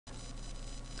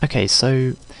Okay,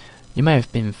 so you may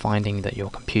have been finding that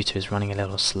your computer is running a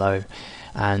little slow,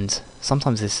 and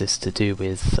sometimes this is to do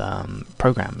with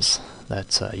programs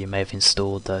that you may have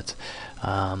installed that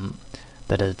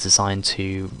are designed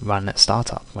to run at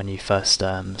startup when you first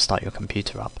start your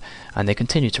computer up, and they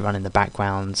continue to run in the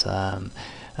background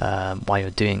while you're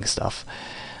doing stuff.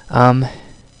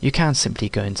 You can simply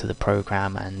go into the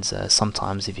program, and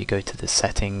sometimes if you go to the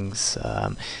settings,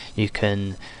 you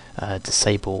can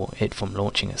disable it from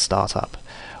launching at startup,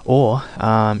 or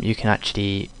you can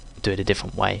actually do it a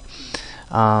different way.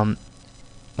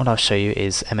 What I'll show you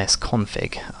is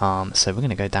msconfig. So we're going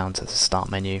to go down to the start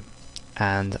menu,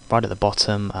 and right at the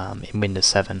bottom in Windows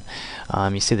 7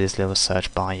 you see this little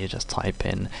search bar. You just type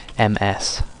in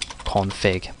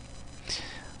msconfig.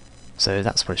 So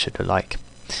that's what it should look like.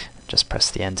 Just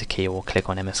press the enter key or click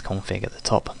on msconfig at the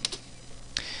top.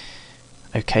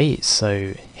 Okay,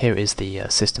 so here is the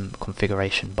system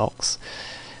configuration box,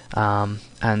 and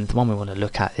the one we want to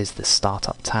look at is the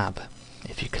startup tab.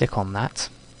 If you click on that,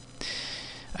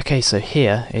 okay, so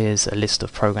here is a list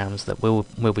of programs that we'll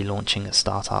be launching at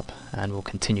startup and will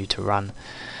continue to run,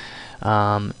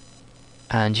 and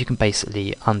you can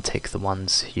basically untick the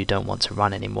ones you don't want to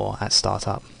run anymore at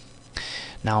startup.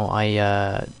 Now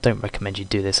I don't recommend you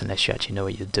do this unless you actually know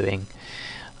what you're doing.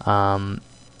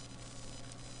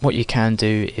 What you can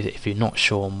do if you're not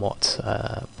sure on what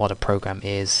a program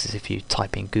is if you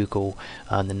type in Google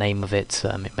the name of it,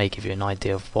 it may give you an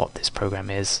idea of what this program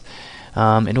is.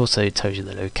 It also tells you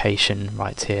the location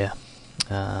right here.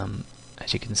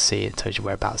 As you can see, it tells you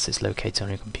whereabouts it's located on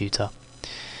your computer.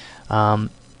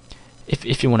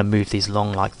 If you want to move these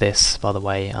along like this, by the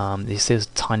way, there's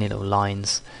tiny little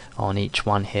lines on each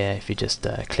one here. If you just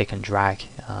click and drag,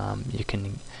 you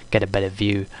can get a better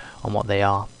view on what they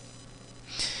are.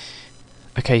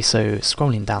 Okay, so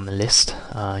scrolling down the list,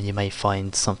 you may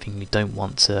find something you don't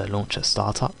want to launch at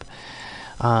startup.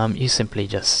 You simply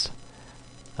just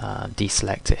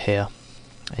deselect it here,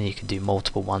 and you can do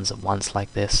multiple ones at once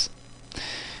like this,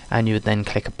 and you would then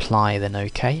click apply, then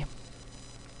OK.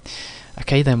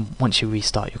 Okay, then once you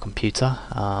restart your computer,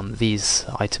 these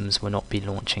items will not be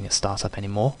launching at startup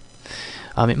anymore.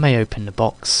 It may open the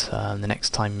box the next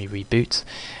time you reboot,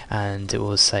 and it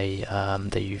will say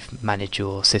that you've managed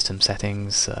your system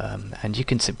settings, and you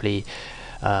can simply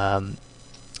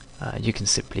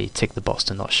tick the box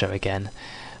to not show again,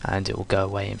 and it will go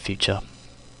away in future.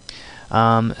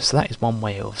 So that is one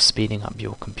way of speeding up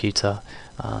your computer,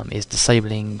 is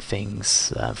disabling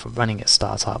things from running at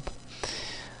startup.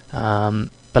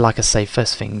 But like I say,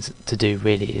 first thing to do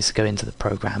really is go into the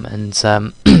program and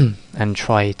and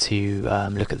try to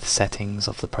look at the settings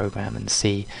of the program and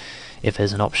see if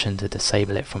there's an option to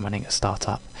disable it from running at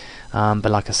startup. But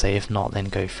like I say, if not, then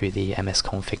go through the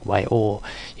msconfig way, or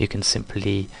you can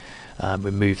simply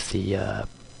remove the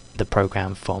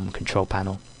program from control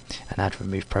panel and add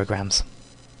remove programs.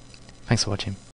 Thanks for watching.